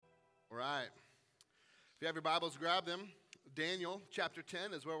All right. If you have your Bibles, grab them. Daniel chapter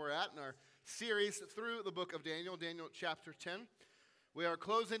 10 is where we're at in our series through the book of Daniel, Daniel chapter 10. We are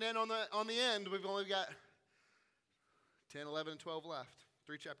closing in on the end. We've only got 10, 11, and 12 left.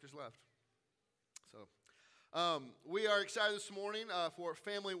 3 chapters left. So we are excited this morning for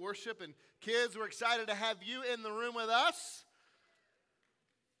family worship. And kids, we're excited to have you in the room with us.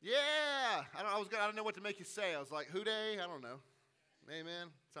 Yeah. I don't know what to make you say. I was like, who day? I don't know. Amen.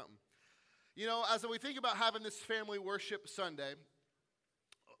 Something. You know, as we think about having this family worship Sunday,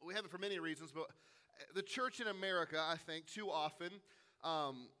 we have it for many reasons, but the church in America, I think, too often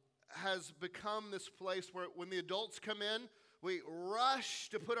has become this place where when the adults come in, we rush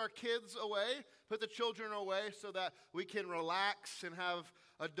to put our kids away, put the children away so that we can relax and have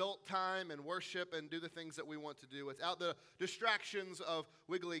adult time and worship and do the things that we want to do without the distractions of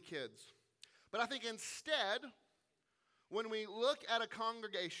wiggly kids. But I think instead, when we look at a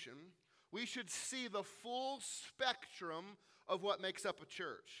congregation, we should see the full spectrum of what makes up a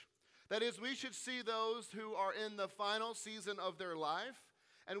church. That is, we should see those who are in the final season of their life,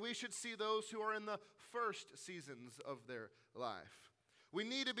 and we should see those who are in the first seasons of their life. We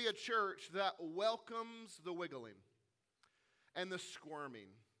need to be a church that welcomes the wiggling and the squirming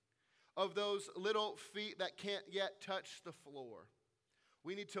of those little feet that can't yet touch the floor.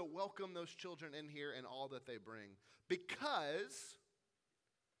 We need to welcome those children in here and all that they bring, because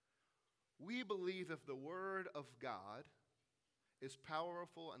we believe if the Word of God is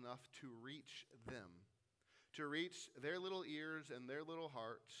powerful enough to reach them, to reach their little ears and their little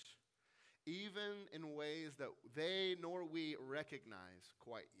hearts, even in ways that they nor we recognize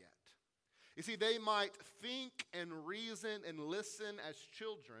quite yet. You see, they might think and reason and listen as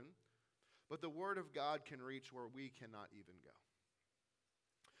children, but the Word of God can reach where we cannot even go.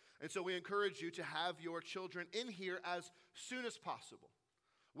 And so we encourage you to have your children in here as soon as possible.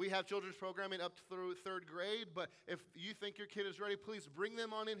 We have children's programming up through 3rd grade, but if you think your kid is ready, please bring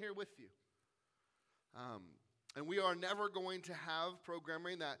them on in here with you. And we are never going to have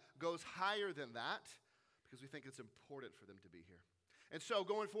programming that goes higher than that because we think it's important for them to be here. And so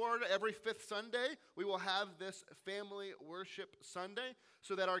going forward, every 5th Sunday, we will have this family worship Sunday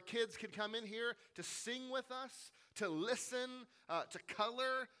so that our kids can come in here to sing with us, to listen, to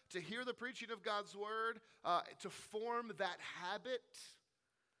color, to hear the preaching of God's word, to form that habit,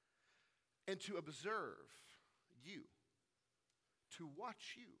 and to observe you, to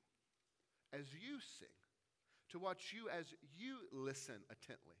watch you as you sing, to watch you as you listen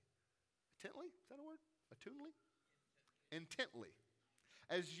attentively. Attentively? Is that a word? Attunely? Intently.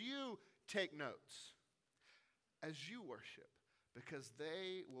 As you take notes, as you worship, because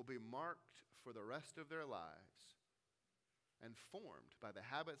they will be marked for the rest of their lives and formed by the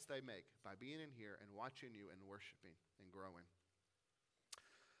habits they make by being in here and watching you and worshiping and growing.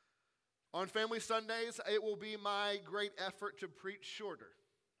 On Family Sundays, it will be my great effort to preach shorter.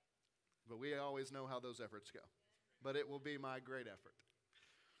 But we always know how those efforts go. But it will be my great effort.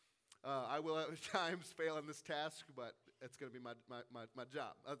 I will at times fail in this task, but it's going to be my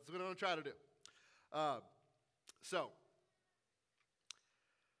job. That's what I'm going to try to do. So,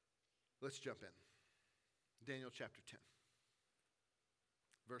 let's jump in. Daniel chapter 10,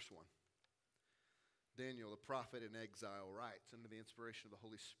 verse 1. Daniel, the prophet in exile, writes under the inspiration of the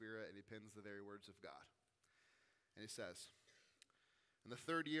Holy Spirit, and he pens the very words of God. And he says, in the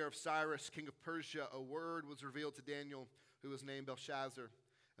 3rd year of Cyrus, king of Persia, a word was revealed to Daniel, who was named Belshazzar.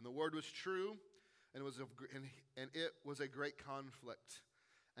 And the word was true, and it was a great conflict.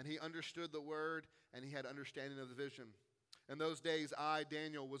 And he understood the word, and he had understanding of the vision. In those days, I,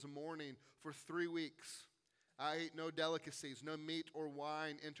 Daniel, was mourning for 3 weeks. I ate no delicacies, no meat or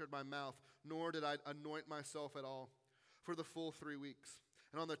wine entered my mouth, nor did I anoint myself at all for the full 3 weeks.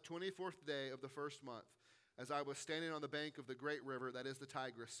 And on the 24th day of the 1st month, as I was standing on the bank of the great river, that is the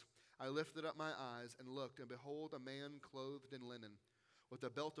Tigris, I lifted up my eyes and looked, and behold, a man clothed in linen, with a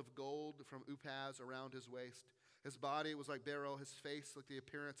belt of gold from Uphaz around his waist. His body was like beryl, his face like the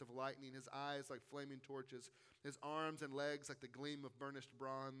appearance of lightning, his eyes like flaming torches, his arms and legs like the gleam of burnished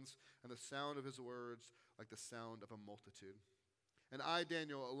bronze, and the sound of his words like the sound of a multitude. And I,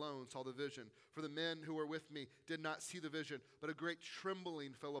 Daniel, alone saw the vision, for the men who were with me did not see the vision, but a great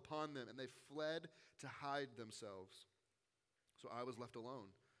trembling fell upon them, and they fled to hide themselves. So I was left alone,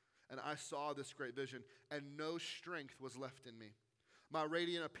 and I saw this great vision, and no strength was left in me. My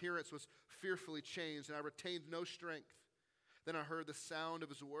radiant appearance was fearfully changed, and I retained no strength. Then I heard the sound of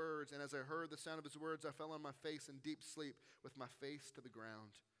his words, and as I heard the sound of his words, I fell on my face in deep sleep with my face to the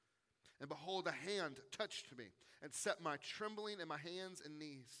ground. And behold, a hand touched me and set my trembling in my hands and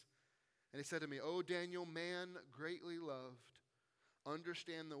knees. And he said to me, O Daniel, man greatly loved,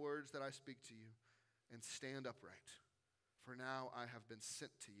 Understand the words that I speak to you, and stand upright, for now I have been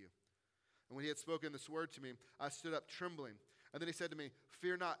sent to you." And when he had spoken this word to me, I stood up trembling. And then he said to me,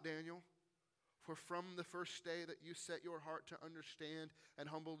 "Fear not, Daniel, for from the first day that you set your heart to understand and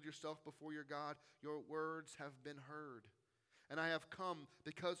humbled yourself before your God, your words have been heard. And I have come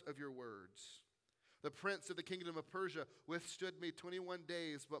because of your words. The prince of the kingdom of Persia withstood me 21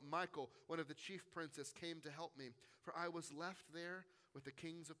 days, but Michael, one of the chief princes, came to help me, for I was left there with the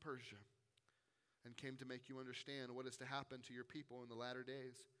kings of Persia, and came to make you understand what is to happen to your people in the latter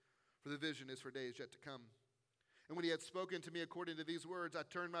days. For the vision is for days yet to come." And when he had spoken to me according to these words, I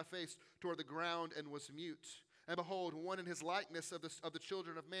turned my face toward the ground and was mute. And behold, one in his likeness of the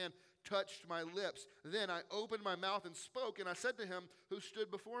children of man touched my lips. Then I opened my mouth and spoke, and I said to him who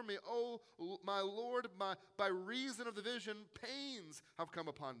stood before me, "O my Lord, by reason of the vision, pains have come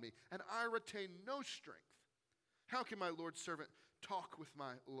upon me, and I retain no strength. How can my Lord's servant talk with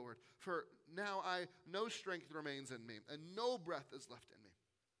my Lord? For now no strength remains in me, and no breath is left in me."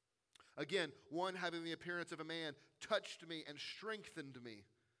 Again, one having the appearance of a man touched me and strengthened me.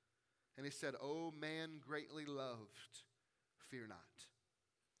 And he said, "O man greatly loved, fear not.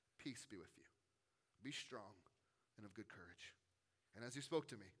 Peace be with you. Be strong and of good courage." And as he spoke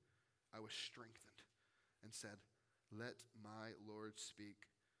to me, I was strengthened and said, "Let my Lord speak,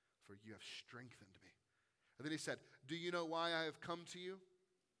 for you have strengthened me." And then he said, "Do you know why I have come to you?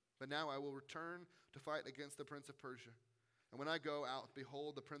 But now I will return to fight against the prince of Persia. And when I go out,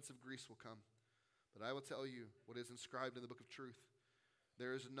 behold, the prince of Greece will come. But I will tell you what is inscribed in the book of truth.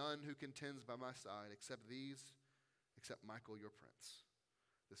 There is none who contends by my side except Michael, your prince."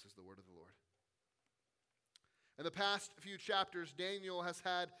 This is the word of the Lord. In the past few chapters, Daniel has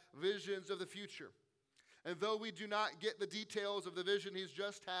had visions of the future. And though we do not get the details of the vision he's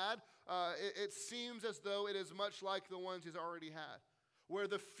just had, it seems as though it is much like the ones he's already had, where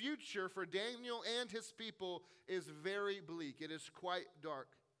the future for Daniel and his people is very bleak. It is quite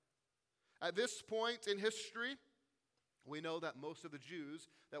dark. At this point in history, we know that most of the Jews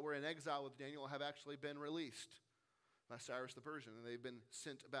that were in exile with Daniel have actually been released by Cyrus the Persian, and they've been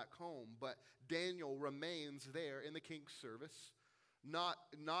sent back home. But Daniel remains there in the king's service, not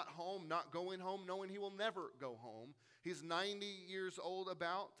home, not going home, knowing he will never go home. He's 90 years old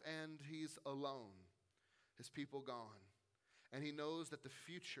and he's alone, his people gone. And he knows that the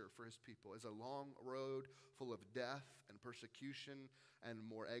future for his people is a long road full of death and persecution and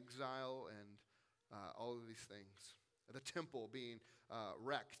more exile and all of these things. The temple being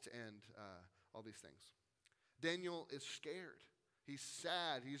wrecked and all these things. Daniel is scared. He's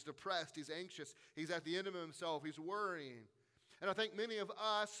sad. He's depressed. He's anxious. He's at the end of himself. He's worrying. And I think many of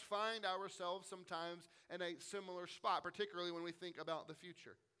us find ourselves sometimes in a similar spot, particularly when we think about the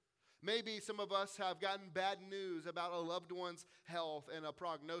future. Maybe some of us have gotten bad news about a loved one's health and a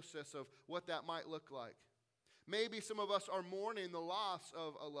prognosis of what that might look like. Maybe some of us are mourning the loss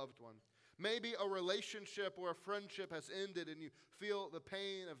of a loved one. Maybe a relationship or a friendship has ended and you feel the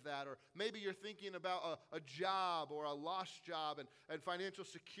pain of that. Or maybe you're thinking about a job or a lost job and financial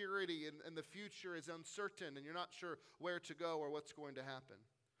security and the future is uncertain and you're not sure where to go or what's going to happen.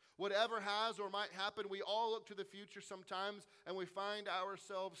 Whatever has or might happen, we all look to the future sometimes and we find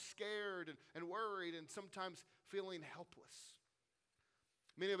ourselves scared and worried and sometimes feeling helpless.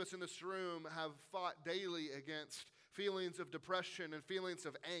 Many of us in this room have fought daily against feelings of depression and feelings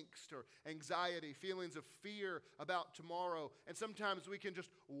of angst or anxiety, feelings of fear about tomorrow. And sometimes we can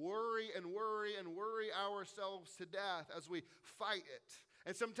just worry and worry and worry ourselves to death as we fight it.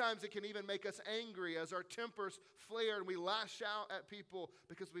 And sometimes it can even make us angry as our tempers flare and we lash out at people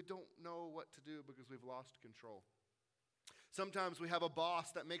because we don't know what to do because we've lost control. Sometimes we have a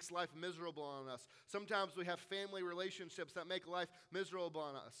boss that makes life miserable on us. Sometimes we have family relationships that make life miserable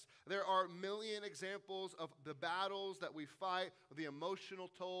on us. There are a million examples of the battles that we fight, the emotional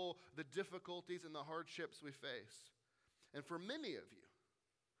toll, the difficulties, and the hardships we face. And for many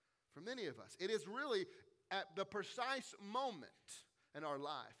of us, it is really at the precise moment in our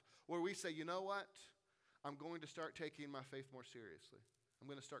life where we say, you know what? I'm going to start taking my faith more seriously. I'm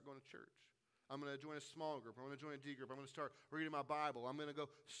going to start going to church. I'm going to join a small group. I'm going to join a D group. I'm going to start reading my Bible. I'm going to go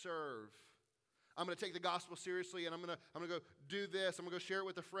serve. I'm going to take the gospel seriously, and I'm going to go do this. I'm going to go share it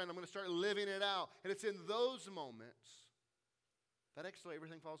with a friend. I'm going to start living it out. And it's in those moments that actually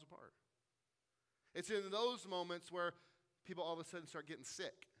everything falls apart. It's in those moments where people all of a sudden start getting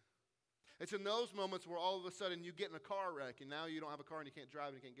sick. It's in those moments where all of a sudden you get in a car wreck, and now you don't have a car and you can't drive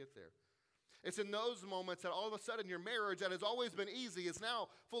and you can't get there. It's in those moments that all of a sudden your marriage that has always been easy is now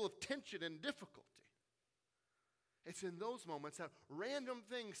full of tension and difficulty. It's in those moments that random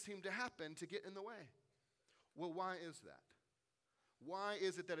things seem to happen to get in the way. Well, why is that? Why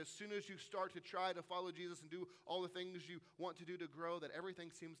is it that as soon as you start to try to follow Jesus and do all the things you want to do to grow, that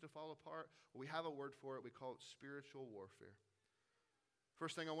everything seems to fall apart? Well, we have a word for it. We call it spiritual warfare.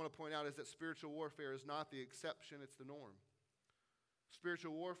 First thing I want to point out is that spiritual warfare is not the exception, it's the norm.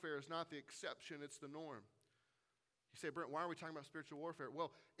 Spiritual warfare is not the exception, it's the norm. You say, Brent, why are we talking about spiritual warfare?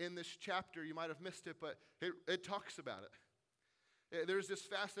 Well, in this chapter, you might have missed it, but it talks about it. There's this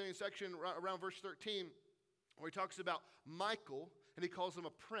fascinating section around verse 13 where he talks about Michael, and he calls him a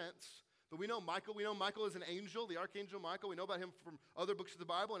prince. But we know Michael is an angel, the archangel Michael. We know about him from other books of the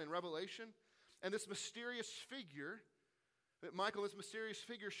Bible and in Revelation. And this mysterious figure, Michael, this mysterious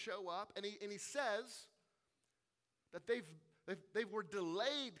figure show up, and he says that they were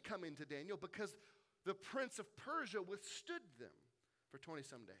delayed coming to Daniel because the prince of Persia withstood them for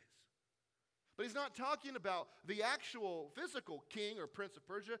 20-some days. But he's not talking about the actual physical king or prince of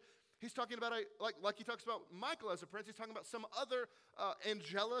Persia. He's talking about, like he talks about Michael as a prince, he's talking about some other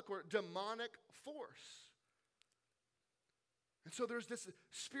angelic or demonic force. And so there's this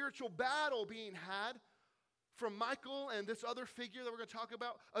spiritual battle being had from Michael and this other figure that we're going to talk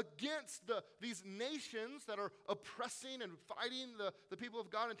about against these nations that are oppressing and fighting the people of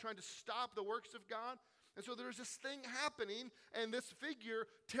God and trying to stop the works of God. And so there's this thing happening, and this figure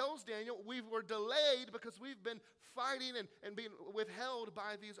tells Daniel, we were delayed because we've been fighting and being withheld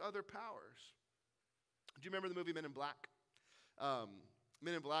by these other powers. Do you remember the movie Men in Black?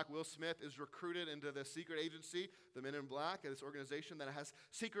 Men in Black, Will Smith is recruited into the secret agency, the Men in Black, this organization that has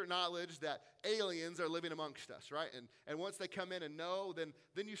secret knowledge that aliens are living amongst us, right? And once they come in and know, then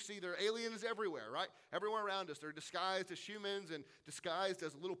you see there are aliens everywhere, right? Everywhere around us. They're disguised as humans and disguised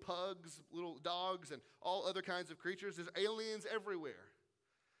as little pugs, little dogs, and all other kinds of creatures. There's aliens everywhere.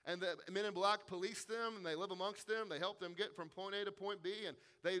 And the Men in Black police them, and they live amongst them. They help them get from point A to point B, and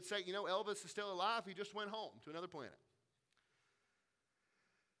they'd say, Elvis is still alive. He just went home to another planet.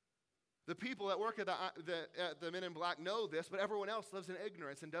 The people that work at the Men in Black know this, but everyone else lives in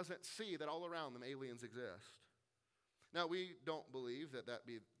ignorance and doesn't see that all around them aliens exist. Now, we don't believe that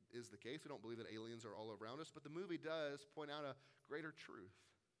is the case. We don't believe that aliens are all around us, but the movie does point out a greater truth.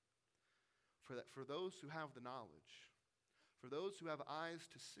 For those who have the knowledge, for those who have eyes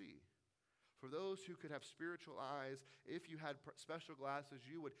to see, for those who could have spiritual eyes, if you had special glasses,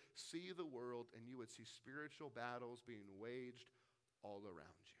 you would see the world and you would see spiritual battles being waged all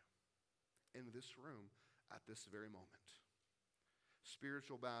around you. In this room at this very moment.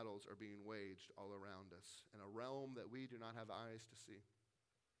 Spiritual battles are being waged all around us in a realm that we do not have eyes to see.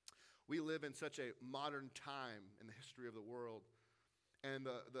 We live in such a modern time in the history of the world, and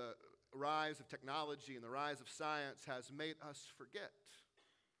the rise of technology and the rise of science has made us forget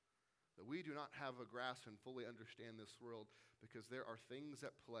that we do not have a grasp and fully understand this world because there are things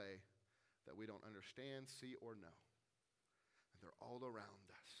at play that we don't understand, see, or know. And they're all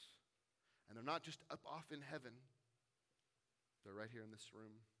around us. And they're not just up off in heaven. They're right here in this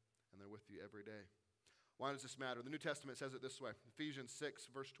room, and they're with you every day. Why does this matter? The New Testament says it this way. Ephesians 6,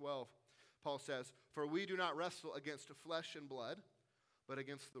 verse 12, Paul says, "For we do not wrestle against flesh and blood, but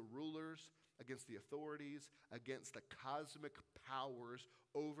against the rulers, against the authorities, against the cosmic powers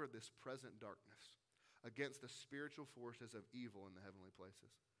over this present darkness, against the spiritual forces of evil in the heavenly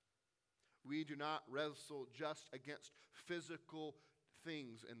places." We do not wrestle just against physical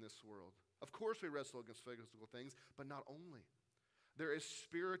things in this world. Of course we wrestle against physical things, but not only. There is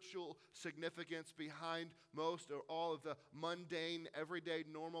spiritual significance behind most or all of the mundane, everyday,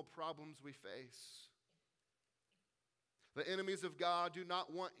 normal problems we face. The enemies of God do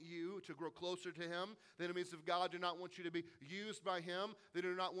not want you to grow closer to Him. The enemies of God do not want you to be used by Him. They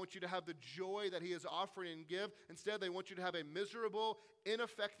do not want you to have the joy that He is offering and give. Instead, they want you to have a miserable,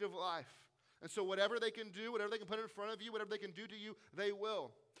 ineffective life. And so whatever they can do, whatever they can put in front of you, whatever they can do to you, they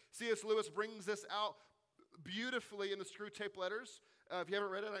will. C.S. Lewis brings this out beautifully in the Screwtape Letters. If you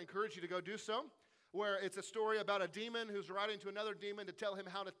haven't read it, I encourage you to go do so. Where it's a story about a demon who's writing to another demon to tell him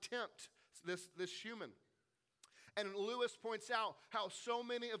how to tempt this human. And Lewis points out how so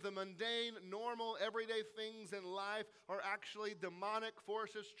many of the mundane, normal, everyday things in life are actually demonic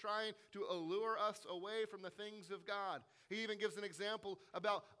forces trying to allure us away from the things of God. He even gives an example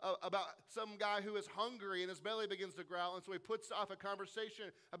about some guy who is hungry and his belly begins to growl, and so he puts off a conversation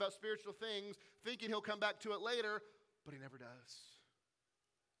about spiritual things, thinking he'll come back to it later, but he never does.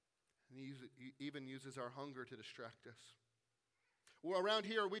 And he even uses our hunger to distract us. Well, around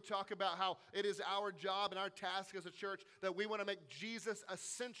here, we talk about how it is our job and our task as a church that we want to make Jesus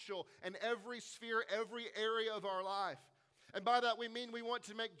essential in every sphere, every area of our life. And by that, we mean we want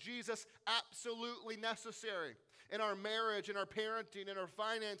to make Jesus absolutely necessary. in our marriage, in our parenting, in our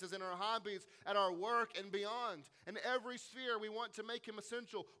finances, in our hobbies, at our work, and beyond. In every sphere, we want to make him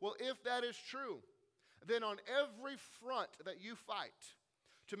essential. Well, if that is true, then on every front that you fight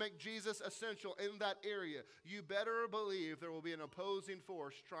to make Jesus essential in that area, you better believe there will be an opposing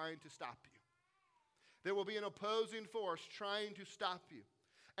force trying to stop you. There will be an opposing force trying to stop you.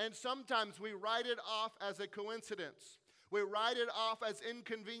 And sometimes we write it off as a coincidence. We write it off as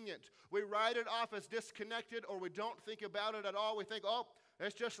inconvenient. We write it off as disconnected, or we don't think about it at all. We think, oh,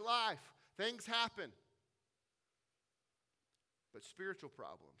 it's just life. Things happen. But spiritual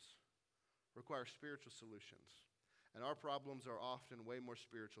problems require spiritual solutions. And our problems are often way more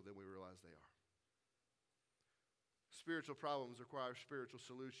spiritual than we realize they are. Spiritual problems require spiritual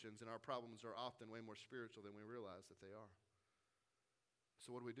solutions, and our problems are often way more spiritual than we realize that they are.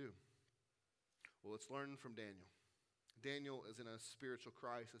 So what do? Well, let's learn from Daniel. Daniel is in a spiritual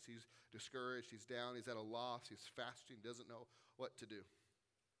crisis. He's discouraged, he's down, he's at a loss, he's fasting, doesn't know what to do.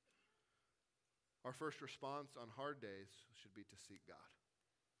 Our first response on hard days should be to seek God.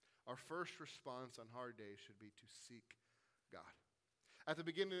 Our first response on hard days should be to seek God. At the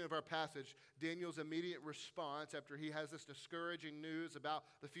beginning of our passage, Daniel's immediate response after he has this discouraging news about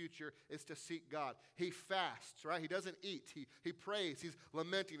the future is to seek God. He fasts, right? He doesn't eat. He prays. He's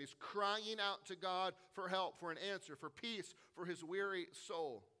lamenting. He's crying out to God for help, for an answer, for peace, for his weary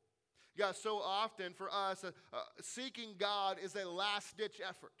soul. God, so often for us, seeking God is a last-ditch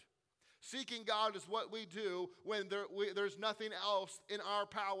effort. Seeking God is what we do when there's nothing else in our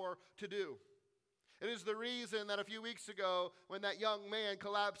power to do. It is the reason that a few weeks ago, when that young man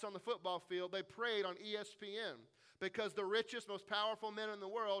collapsed on the football field, they prayed on ESPN because the richest, most powerful men in the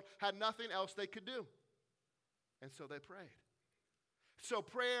world had nothing else they could do. And so they prayed. So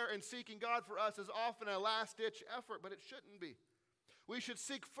prayer and seeking God for us is often a last-ditch effort, but it shouldn't be. We should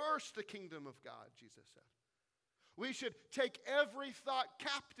seek first the kingdom of God, Jesus said. We should take every thought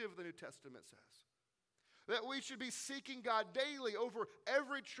captive, the New Testament says. That we should be seeking God daily over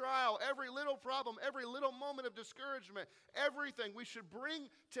every trial, every little problem, every little moment of discouragement, everything we should bring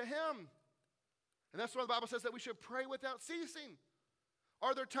to him. And that's why the Bible says that we should pray without ceasing.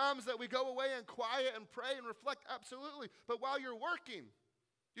 Are there times that we go away and quiet and pray and reflect? Absolutely. But while you're working,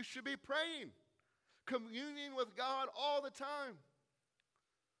 you should be praying, communing with God all the time.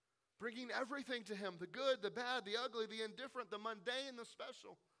 Bringing everything to him, the good, the bad, the ugly, the indifferent, the mundane, the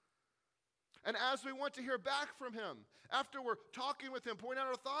special. And as we want to hear back from him, after we're talking with him, pointing out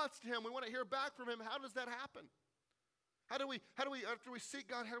our thoughts to him, we want to hear back from him. How does that happen? How do we, after we seek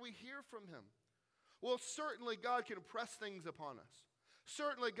God, how do we hear from him? Well, certainly God can press things upon us.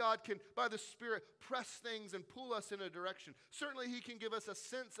 Certainly God can, by the Spirit, press things and pull us in a direction. Certainly he can give us a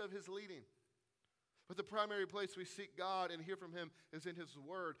sense of his leading. But the primary place we seek God and hear from him is in his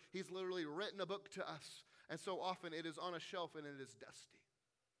word. He's literally written a book to us. And so often it is on a shelf and it is dusty.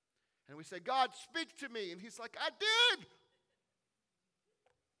 And we say, God, speak to me. And he's like, I did.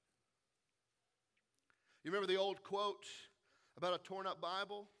 You remember the old quote about a torn up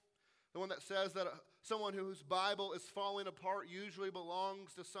Bible? The one that says that someone whose Bible is falling apart usually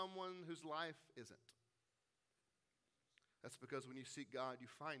belongs to someone whose life isn't. That's because when you seek God, you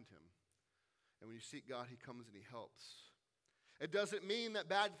find him. And when you seek God, he comes and he helps. It doesn't mean that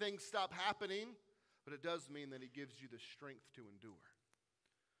bad things stop happening, but it does mean that he gives you the strength to endure,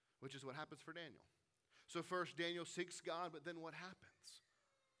 which is what happens for Daniel. So first, Daniel seeks God, but then what happens?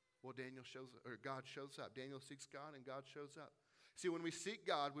 Well, God shows up. Daniel seeks God, and God shows up. See, when we seek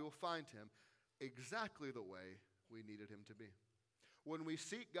God, we will find him exactly the way we needed him to be. When we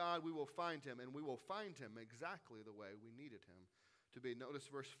seek God, we will find him, and we will find him exactly the way we needed him to be. Notice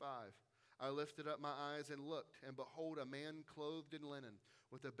verse 5. I lifted up my eyes and looked, and behold, a man clothed in linen,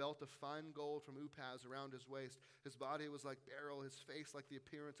 with a belt of fine gold from Uphaz around his waist. His body was like beryl, his face like the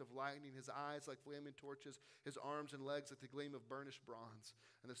appearance of lightning, his eyes like flaming torches, his arms and legs like the gleam of burnished bronze.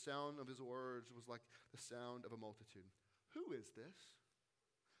 And the sound of his words was like the sound of a multitude. Who is this?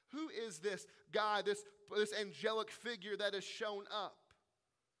 Who is this guy, this angelic figure that has shown up?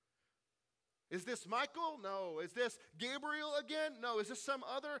 Is this Michael? No. Is this Gabriel again? No. Is this some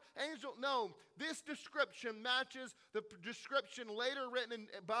other angel? No. This description matches the description later written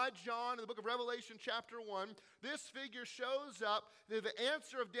by John in the book of Revelation chapter 1. This figure shows up. The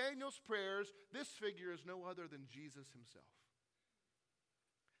answer of Daniel's prayers, this figure is no other than Jesus himself.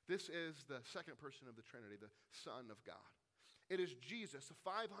 This is the second person of the Trinity, the Son of God. It is Jesus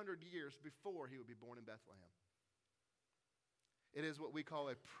 500 years before he would be born in Bethlehem. It is what we call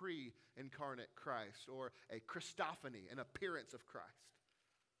a pre-incarnate Christ, or a Christophany, an appearance of Christ.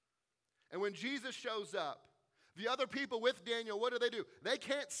 And when Jesus shows up, the other people with Daniel, what do? They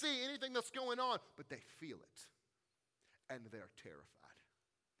can't see anything that's going on, but they feel it. and they're terrified.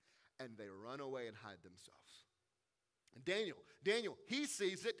 And they run away and hide themselves. And Daniel, he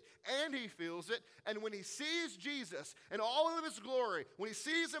sees it and he feels it. And when he sees Jesus and all of his glory, when he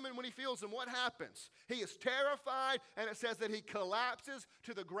sees him and when he feels him, what happens? He is terrified, and it says that he collapses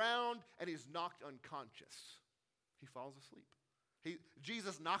to the ground and he's knocked unconscious. He falls asleep.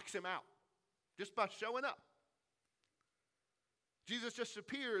 Jesus knocks him out just by showing up. Jesus just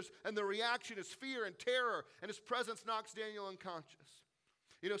appears, and the reaction is fear and terror, and his presence knocks Daniel unconscious.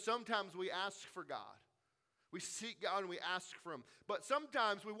 You know, sometimes we ask for God. We seek God and we ask for him. But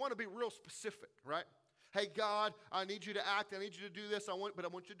sometimes we want to be real specific, right? Hey, God, I need you to act. I need you to do this. But I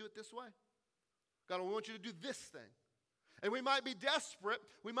want you to do it this way. God, I want you to do this thing. And we might be desperate.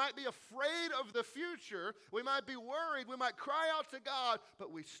 We might be afraid of the future. We might be worried. We might cry out to God,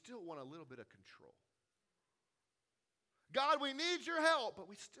 but we still want a little bit of control. God, we need your help, but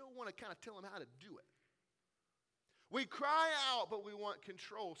we still want to kind of tell him how to do it. We cry out, but we want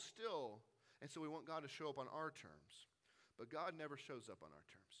control still. And so we want God to show up on our terms. But God never shows up on our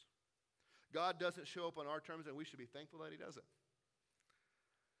terms. God doesn't show up on our terms, and we should be thankful that he doesn't.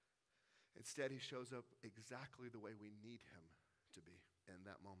 Instead, he shows up exactly the way we need him to be in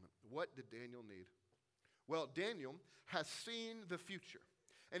that moment. What did Daniel need? Well, Daniel has seen the future.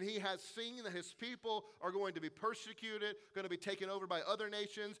 And he has seen that his people are going to be persecuted, going to be taken over by other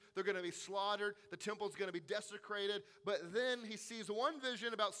nations. They're going to be slaughtered. The temple's going to be desecrated. But then he sees one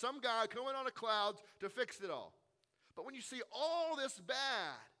vision about some guy coming on a cloud to fix it all. But when you see all this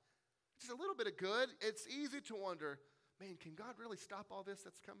bad, just a little bit of good, it's easy to wonder, man, can God really stop all this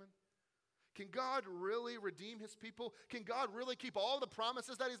that's coming? Can God really redeem his people? Can God really keep all the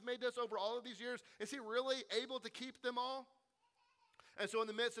promises that he's made to us over all of these years? Is he really able to keep them all? And so in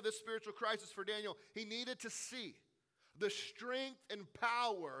the midst of this spiritual crisis for Daniel, he needed to see the strength and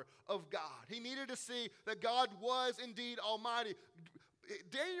power of God. He needed to see that God was indeed almighty.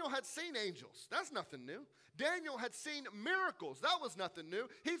 Daniel had seen angels. That's nothing new. Daniel had seen miracles. That was nothing new.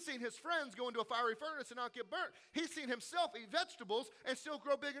 He'd seen his friends go into a fiery furnace and not get burnt. He's seen himself eat vegetables and still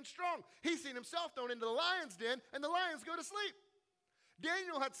grow big and strong. He's seen himself thrown into the lion's den and the lions go to sleep.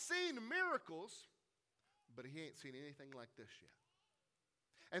 Daniel had seen miracles, but he ain't seen anything like this yet.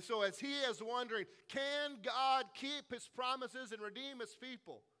 And so as he is wondering, can God keep his promises and redeem his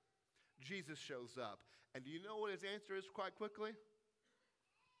people? Jesus shows up. And do you know what his answer is quite quickly?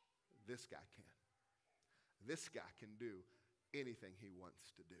 This guy can. This guy can do anything he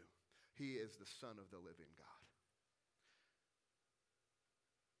wants to do. He is the Son of the living God.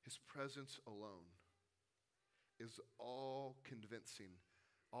 His presence alone is all the convincing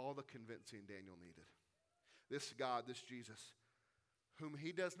Daniel needed. This God, this Jesus, whom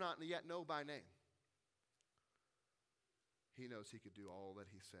he does not yet know by name, he knows he could do all that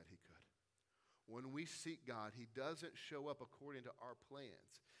he said he could. When we seek God, he doesn't show up according to our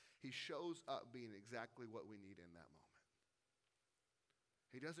plans. He shows up being exactly what we need in that moment.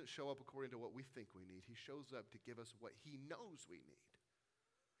 He doesn't show up according to what we think we need. He shows up to give us what he knows we need.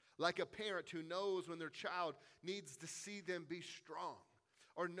 Like a parent who knows when their child needs to see them be strong,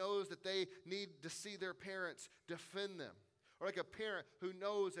 or knows that they need to see their parents defend them. Or like a parent who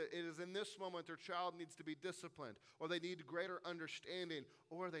knows that it is in this moment their child needs to be disciplined, or they need greater understanding,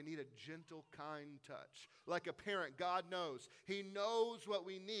 or they need a gentle, kind touch. Like a parent, God knows. He knows what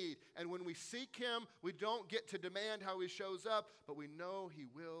we need. And when we seek him, we don't get to demand how he shows up, but we know he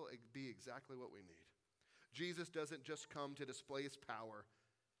will be exactly what we need. Jesus doesn't just come to display his power.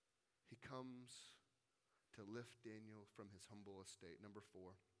 He comes to lift Daniel from his humble estate. Number 4.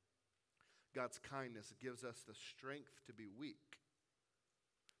 God's kindness gives us the strength to be weak,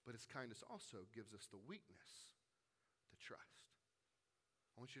 but his kindness also gives us the weakness to trust.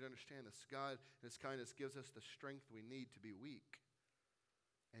 I want you to understand this. God, in his kindness, gives us the strength we need to be weak,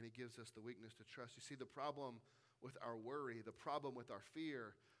 and he gives us the weakness to trust. You see, the problem with our worry, the problem with our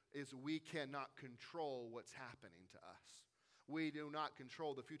fear, is we cannot control what's happening to us. We do not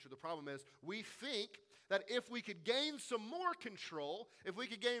control the future. The problem is we think that if we could gain some more control, if we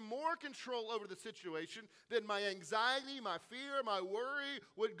could gain more control over the situation, then my anxiety, my fear, my worry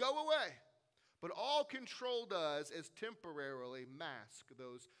would go away. But all control does is temporarily mask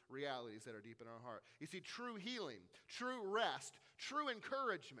those realities that are deep in our heart. You see, true healing, true rest, true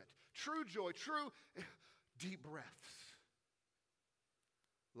encouragement, true joy, true deep breaths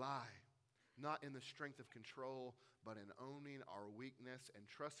lie not in the strength of control, but in owning our weakness and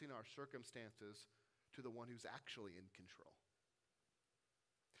trusting our circumstances to the one who's actually in control.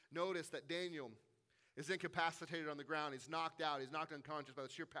 Notice that Daniel is incapacitated on the ground. He's knocked out. He's knocked unconscious by the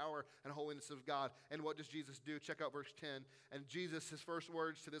sheer power and holiness of God. And what does Jesus do? Check out verse 10. And Jesus, his first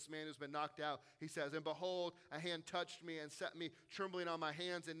words to this man who's been knocked out, he says, "And behold, a hand touched me and set me trembling on my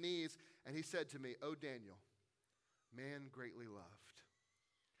hands and knees. And he said to me, O Daniel, man greatly loved."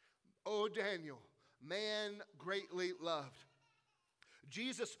 O Daniel, man greatly loved.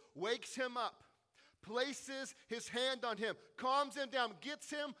 Jesus wakes him up, places his hand on him, calms him down, gets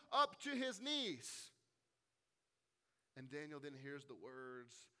him up to his knees. And Daniel then hears the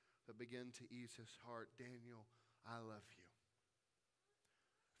words that begin to ease his heart. Daniel, I love you.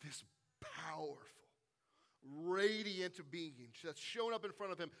 This powerful, radiant being that's shown up in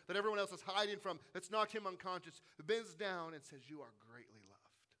front of him, that everyone else is hiding from, that's knocked him unconscious, bends down and says, you are greatly loved.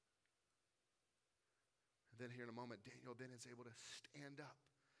 And then here in a moment, Daniel then is able to stand up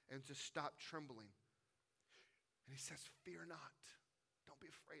and to stop trembling. And he says, fear not. Don't be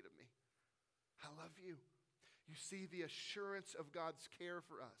afraid of me. I love you. You see, the assurance of God's care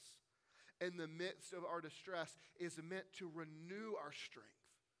for us in the midst of our distress is meant to renew our strength.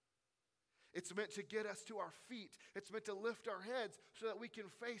 It's meant to get us to our feet. It's meant to lift our heads so that we can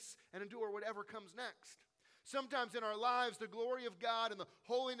face and endure whatever comes next. Sometimes in our lives, the glory of God and the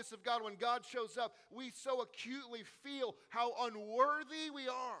holiness of God, when God shows up, we so acutely feel how unworthy we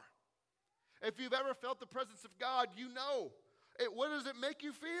are. If you've ever felt the presence of God, you know. What does it make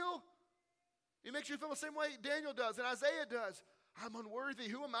you feel? It makes you feel the same way Daniel does and Isaiah does. I'm unworthy.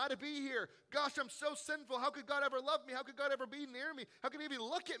 Who am I to be here? Gosh, I'm so sinful. How could God ever love me? How could God ever be near me? How could he even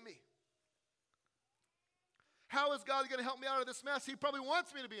look at me? How is God going to help me out of this mess? He probably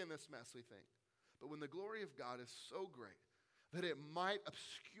wants me to be in this mess, we think. But when the glory of God is so great that it might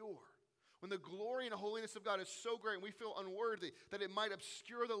obscure, when the glory and holiness of God is so great and we feel unworthy that it might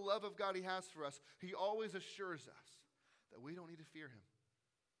obscure the love of God he has for us, he always assures us that we don't need to fear him.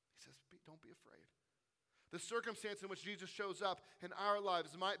 He says, don't be afraid. The circumstance in which Jesus shows up in our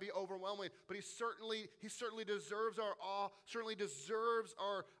lives might be overwhelming, but he certainly deserves our awe, certainly deserves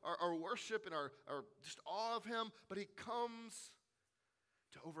our worship and our just awe of him, but he comes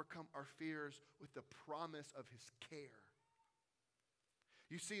to overcome our fears with the promise of his care.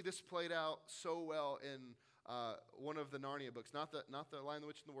 You see this played out so well in one of the Narnia books, not the Lion, the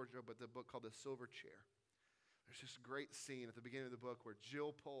Witch, and the Wardrobe, but the book called The Silver Chair. There's this great scene at the beginning of the book where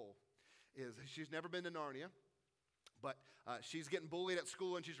Jill Pole she's never been to Narnia, but she's getting bullied at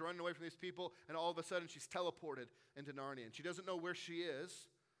school and she's running away from these people, and all of a sudden she's teleported into Narnia, and she doesn't know where she is.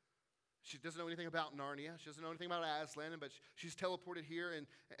 She doesn't know anything about Narnia. She doesn't know anything about Aslan, but she's teleported here,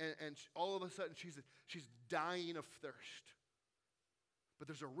 and all of a sudden she's dying of thirst. But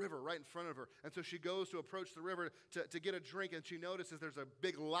there's a river right in front of her, and so she goes to approach the river to get a drink, and she notices there's a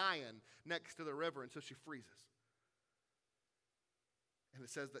big lion next to the river, and so she freezes. And it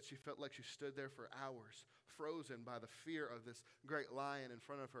says that she felt like she stood there for hours, frozen by the fear of this great lion in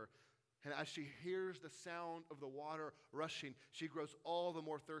front of her. And as she hears the sound of the water rushing, she grows all the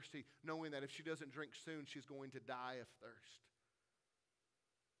more thirsty, knowing that if she doesn't drink soon, she's going to die of thirst.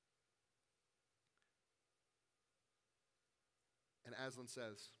 And Aslan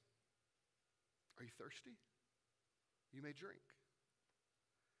says, are you thirsty? You may drink.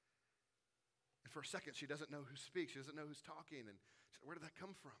 And for a second, she doesn't know who speaks. She doesn't know who's talking. And she said, where did that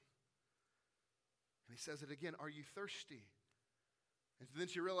come from? And he says it again, are you thirsty? And then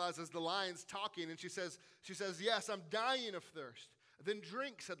she realizes the lion's talking, and she says, yes, I'm dying of thirst. Then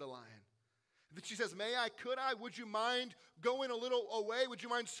drink, said the lion. And then she says, may I, could I? Would you mind going a little away? Would you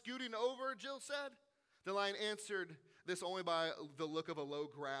mind scooting over, Jill said. The lion answered this only by the look of a low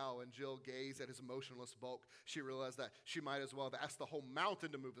growl, and Jill gazed at his motionless bulk. She realized that she might as well have asked the whole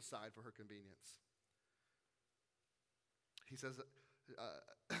mountain to move aside for her convenience. He says,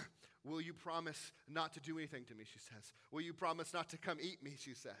 will you promise not to do anything to me, she says. Will you promise not to come eat me,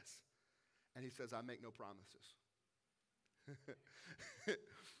 she says. And he says, I make no promises.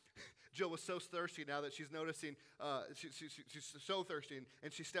 Jill was so thirsty now that she's noticing, she's so thirsty,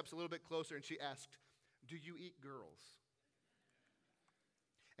 and she steps a little bit closer and she asked, do you eat girls?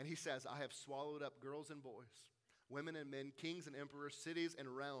 And he says, I have swallowed up girls and boys, women and men, kings and emperors, cities and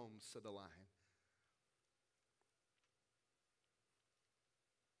realms, said the lion.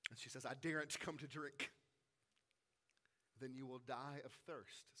 And she says, I daren't come to drink. Then you will die of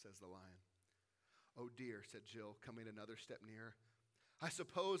thirst, says the lion. Oh dear, said Jill, coming another step nearer. I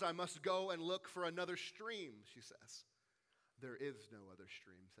suppose I must go and look for another stream, she says. There is no other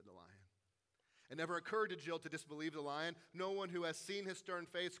stream, said the lion. It never occurred to Jill to disbelieve the lion. No one who has seen his stern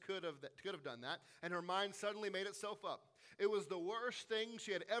face could have done that. And her mind suddenly made itself up. It was the worst thing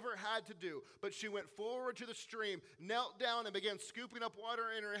she had ever had to do. But she went forward to the stream, knelt down, and began scooping up water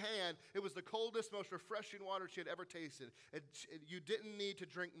in her hand. It was the coldest, most refreshing water she had ever tasted. You didn't need to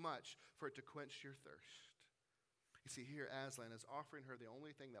drink much for it to quench your thirst. You see, here Aslan is offering her the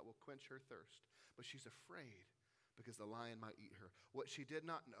only thing that will quench her thirst. But she's afraid because the lion might eat her. What she did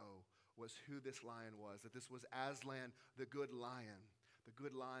not know was who this lion was, that this was Aslan, the good lion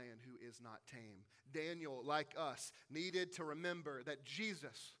who is not tame. Daniel, like us, needed to remember that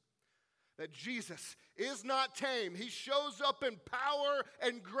Jesus is not tame. He shows up in power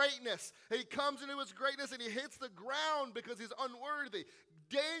and greatness. He comes into his greatness and he hits the ground because he's unworthy.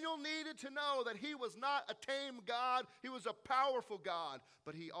 Daniel needed to know that he was not a tame God. He was a powerful God.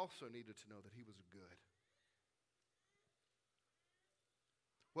 But he also needed to know that he was good.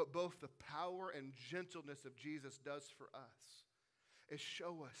 What both the power and gentleness of Jesus does for us is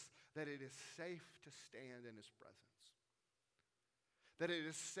show us that it is safe to stand in his presence. That it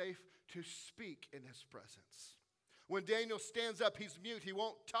is safe to speak in his presence. When Daniel stands up, he's mute. He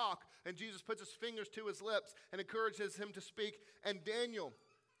won't talk. And Jesus puts his fingers to his lips and encourages him to speak. And Daniel,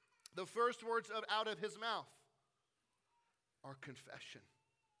 the first words out of his mouth are confession.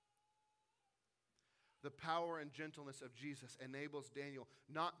 The power and gentleness of Jesus enables Daniel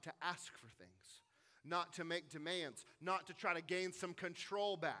not to ask for things, not to make demands, not to try to gain some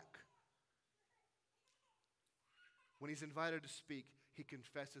control back. When he's invited to speak, he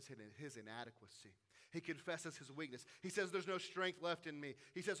confesses his inadequacy. He confesses his weakness. He says, there's no strength left in me.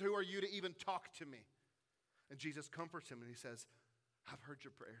 He says, who are you to even talk to me? And Jesus comforts him and he says, I've heard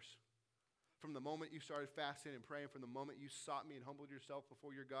your prayers. From the moment you started fasting and praying, from the moment you sought me and humbled yourself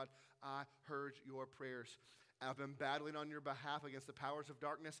before your God, I heard your prayers. I've been battling on your behalf against the powers of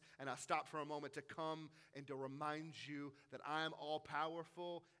darkness, and I stopped for a moment to come and to remind you that I am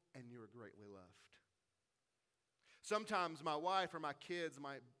all-powerful and you are greatly loved. Sometimes my wife or my kids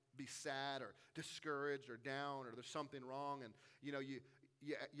might be sad or discouraged or down or there's something wrong, and you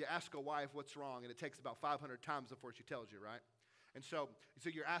ask a wife what's wrong, and it takes about 500 times before she tells you, right? And so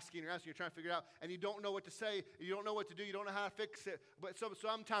you're asking, you're trying to figure it out, and you don't know what to say, you don't know what to do, you don't know how to fix it. But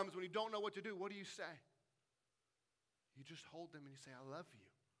sometimes when you don't know what to do, what do you say? You just hold them and you say, I love you.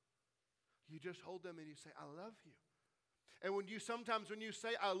 You just hold them and you say, I love you. And when you say,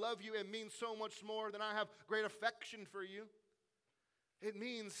 I love you, it means so much more than I have great affection for you. It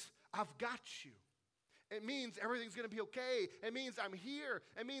means I've got you. It means everything's going to be okay. It means I'm here.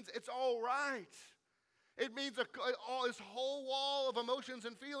 It means it's all right. It means this whole wall of emotions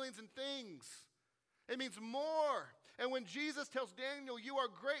and feelings and things. It means more. And when Jesus tells Daniel, you are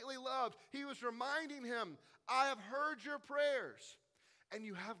greatly loved, he was reminding him, I have heard your prayers, and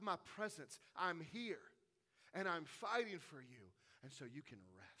you have my presence. I'm here, and I'm fighting for you, and so you can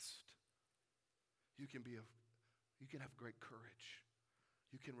rest. You can have great courage.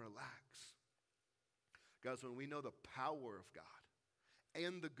 You can relax. Guys, when we know the power of God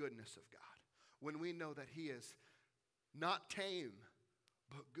and the goodness of God, when we know that he is not tame,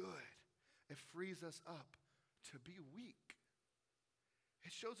 but good, it frees us up to be weak.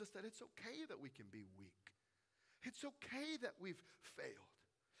 It shows us that it's okay that we can be weak. It's okay that we've failed.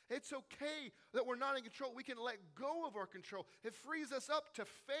 It's okay that we're not in control. We can let go of our control. It frees us up to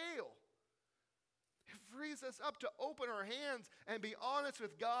fail. It frees us up to open our hands and be honest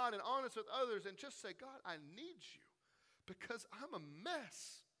with God and honest with others and just say, God, I need you because I'm a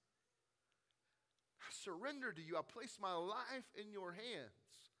mess. I surrender to you. I place my life in your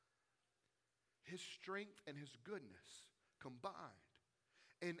hands. His strength and his goodness combined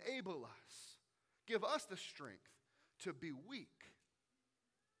enable us, give us the strength to be weak.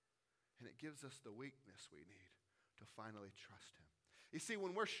 And it gives us the weakness we need to finally trust him. You see,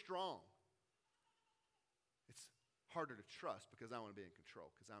 when we're strong, it's harder to trust because I want to be in control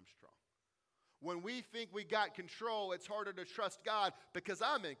because I'm strong. When we think we got control, it's harder to trust God because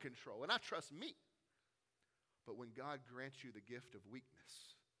I'm in control and I trust me. But when God grants you the gift of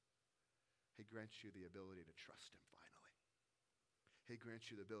weakness, he grants you the ability to trust him finally. He grants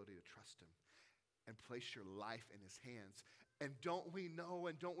you the ability to trust him and place your life in his hands. And don't we know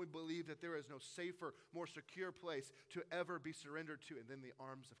and don't we believe that there is no safer, more secure place to ever be surrendered to than the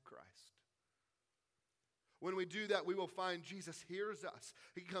arms of Christ? When we do that, we will find Jesus hears us.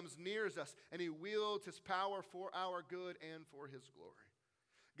 He comes near us, and he wields his power for our good and for his glory.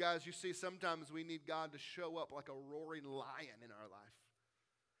 Guys, you see, sometimes we need God to show up like a roaring lion in our life,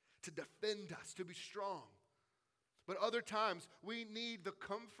 to defend us, to be strong. But other times, we need the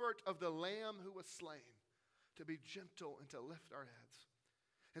comfort of the Lamb who was slain, to be gentle and to lift our heads.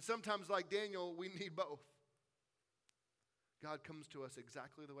 And sometimes, like Daniel, we need both. God comes to us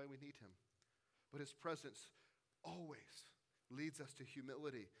exactly the way we need him. But his presence always leads us to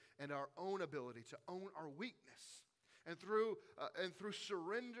humility and our own ability to own our weakness. And through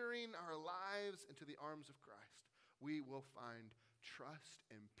surrendering our lives into the arms of Christ, we will find trust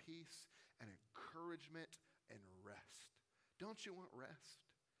and peace and encouragement and rest. Don't you want rest?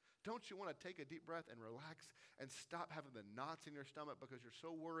 Don't you want to take a deep breath and relax and stop having the knots in your stomach because you're so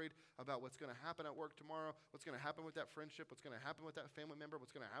worried about what's going to happen at work tomorrow, what's going to happen with that friendship, what's going to happen with that family member,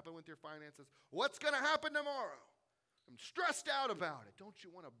 what's going to happen with your finances, what's going to happen tomorrow? I'm stressed out about it. Don't you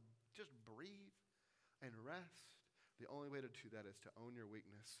want to just breathe and rest? The only way to do that is to own your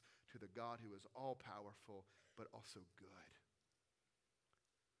weakness to the God who is all-powerful but also good.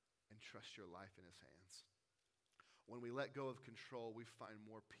 And trust your life in his hands. When we let go of control, we find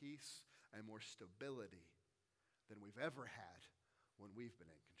more peace and more stability than we've ever had when we've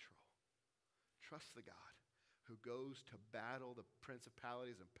been in control. Trust the God who goes to battle the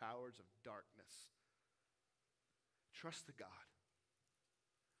principalities and powers of darkness. Trust the God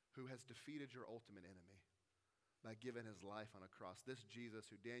who has defeated your ultimate enemy by giving his life on a cross. This Jesus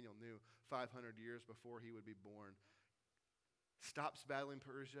who Daniel knew 500 years before he would be born stops battling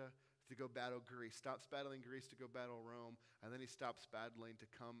Persia to go battle Greece, stops battling Greece to go battle Rome, and then he stops battling to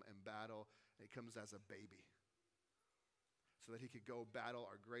come and battle, and he comes as a baby so that he could go battle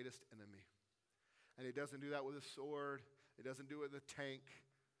our greatest enemy. And he doesn't do that with a sword. He doesn't do it with a tank.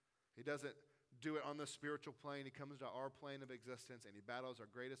 He doesn't do it on the spiritual plane. He comes to our plane of existence, and he battles our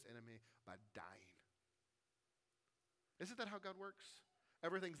greatest enemy by dying. Isn't that how God works?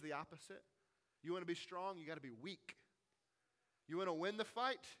 Everything's the opposite. You want to be strong, you got to be weak. You want to win the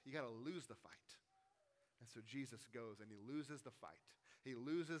fight, you got to lose the fight. And so Jesus goes and he loses the fight. He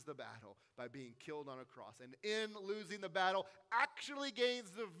loses the battle by being killed on a cross. And in losing the battle, actually gains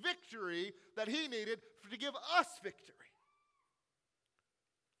the victory that he needed to give us victory.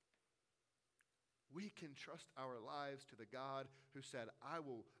 We can trust our lives to the God who said, I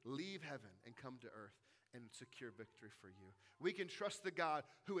will leave heaven and come to earth and secure victory for you. We can trust the God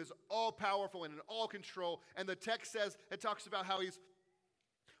who is all-powerful and in all control. And the text says, it talks about how he's,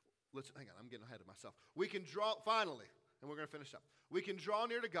 hang on, I'm getting ahead of myself. We can draw, finally, and we're going to finish up. We can draw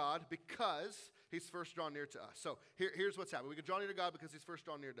near to God because he's first drawn near to us. So here's what's happening. We can draw near to God because he's first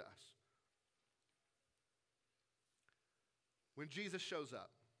drawn near to us. When Jesus shows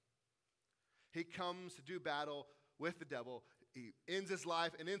up, he comes to do battle with the devil. He ends his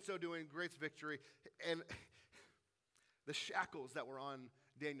life, and in so doing, creates victory. And the shackles that were on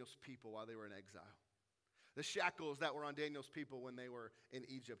Daniel's people while they were in exile. The shackles that were on Daniel's people when they were in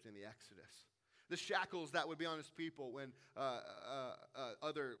Egypt in the Exodus. The shackles that would be on his people when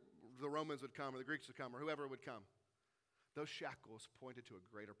the Romans would come or the Greeks would come or whoever would come. Those shackles pointed to a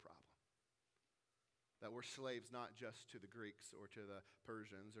greater problem. That we're slaves not just to the Greeks or to the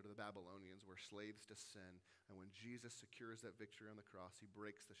Persians or to the Babylonians. We're slaves to sin. And when Jesus secures that victory on the cross, he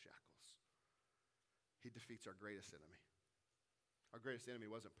breaks the shackles. He defeats our greatest enemy. Our greatest enemy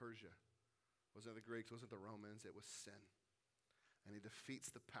wasn't Persia, wasn't the Greeks, wasn't the Romans. It was sin. And he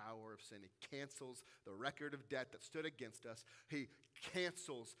defeats the power of sin. He cancels the record of debt that stood against us. He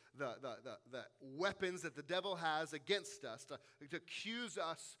cancels the weapons that the devil has against us to accuse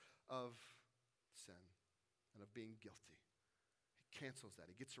us of sin and of being guilty. He cancels that.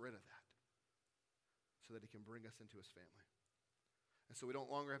 He gets rid of that so that he can bring us into his family. And so we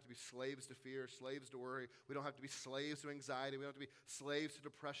don't longer have to be slaves to fear, slaves to worry. We don't have to be slaves to anxiety. We don't have to be slaves to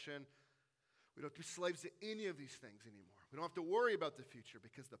depression. We don't have to be slaves to any of these things anymore. We don't have to worry about the future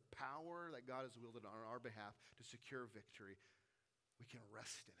because the power that God has wielded on our behalf to secure victory, we can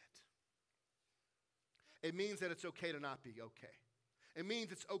rest in it. It means that it's okay to not be okay. It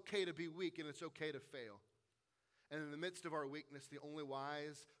means it's okay to be weak and it's okay to fail. And in the midst of our weakness, the only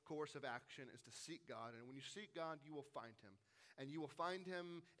wise course of action is to seek God. And when you seek God, you will find him. And you will find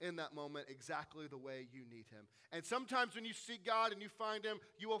him in that moment exactly the way you need him. And sometimes when you seek God and you find him,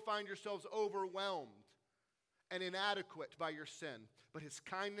 you will find yourselves overwhelmed and inadequate by your sin. But his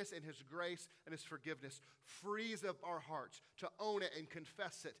kindness and his grace and his forgiveness frees up our hearts to own it and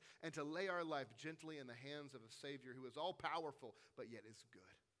confess it and to lay our life gently in the hands of a Savior who is all-powerful but yet is good.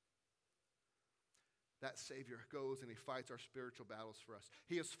 That Savior goes and he fights our spiritual battles for us.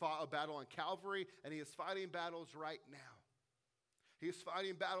 He has fought a battle on Calvary and he is fighting battles right now. He is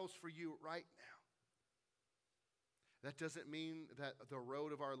fighting battles for you right now. That doesn't mean that the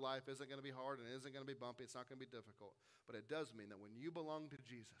road of our life isn't going to be hard and isn't going to be bumpy. It's not going to be difficult. But it does mean that when you belong to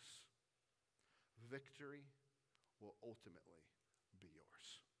Jesus, victory will ultimately be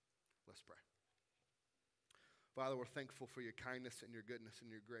yours. Let's pray. Father, we're thankful for your kindness and your goodness and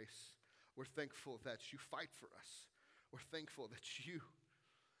your grace. We're thankful that you fight for us. We're thankful that you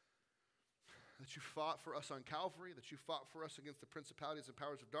fought for us on Calvary, that you fought for us against the principalities and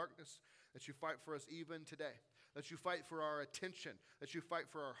powers of darkness, that you fight for us even today, that you fight for our attention, that you fight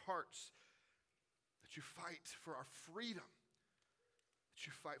for our hearts, that you fight for our freedom, that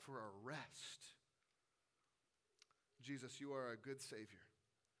you fight for our rest. Jesus, you are a good Savior.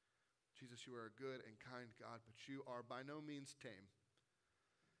 Jesus, you are a good and kind God, but you are by no means tame.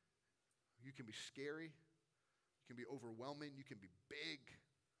 You can be scary. You can be overwhelming. You can be big.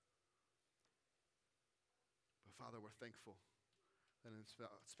 But Father, we're thankful that in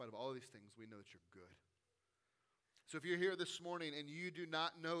spite of all these things, we know that you're good. So if you're here this morning and you do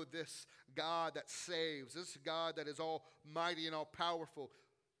not know this God that saves, this God that is almighty and all-powerful,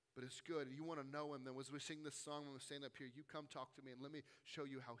 but it's good, and you want to know him, then as we sing this song, when we stand up here, you come talk to me and let me show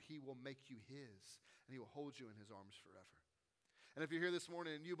you how he will make you his, and he will hold you in his arms forever. And if you're here this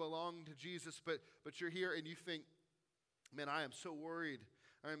morning and you belong to Jesus, but you're here and you think, man, I am so worried.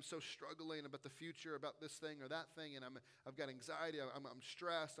 I am so struggling about the future, about this thing or that thing, and I've got anxiety, I'm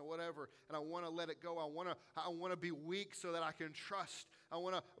stressed or whatever, and I want to let it go. I want to be weak so that I can trust. I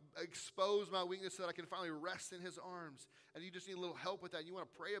want to expose my weakness so that I can finally rest in his arms. And you just need a little help with that. You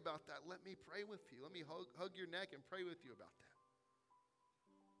want to pray about that. Let me pray with you. Let me hug your neck and pray with you about that.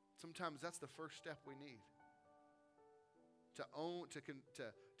 Sometimes that's the first step we need.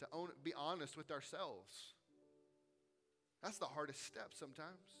 Be honest with ourselves. That's the hardest step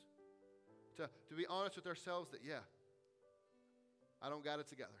sometimes. To be honest with ourselves that, yeah, I don't got it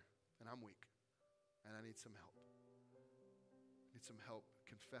together, and I'm weak, and I need some help. I need some help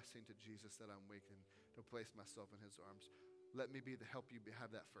confessing to Jesus that I'm weak and to place myself in his arms. Let me be the help you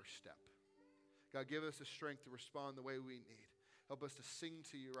have that first step. God, give us the strength to respond the way we need. Help us to sing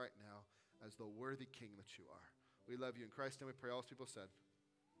to you right now as the worthy King that you are. We love you. In Christ's name we pray. All people said,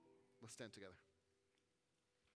 let's stand together.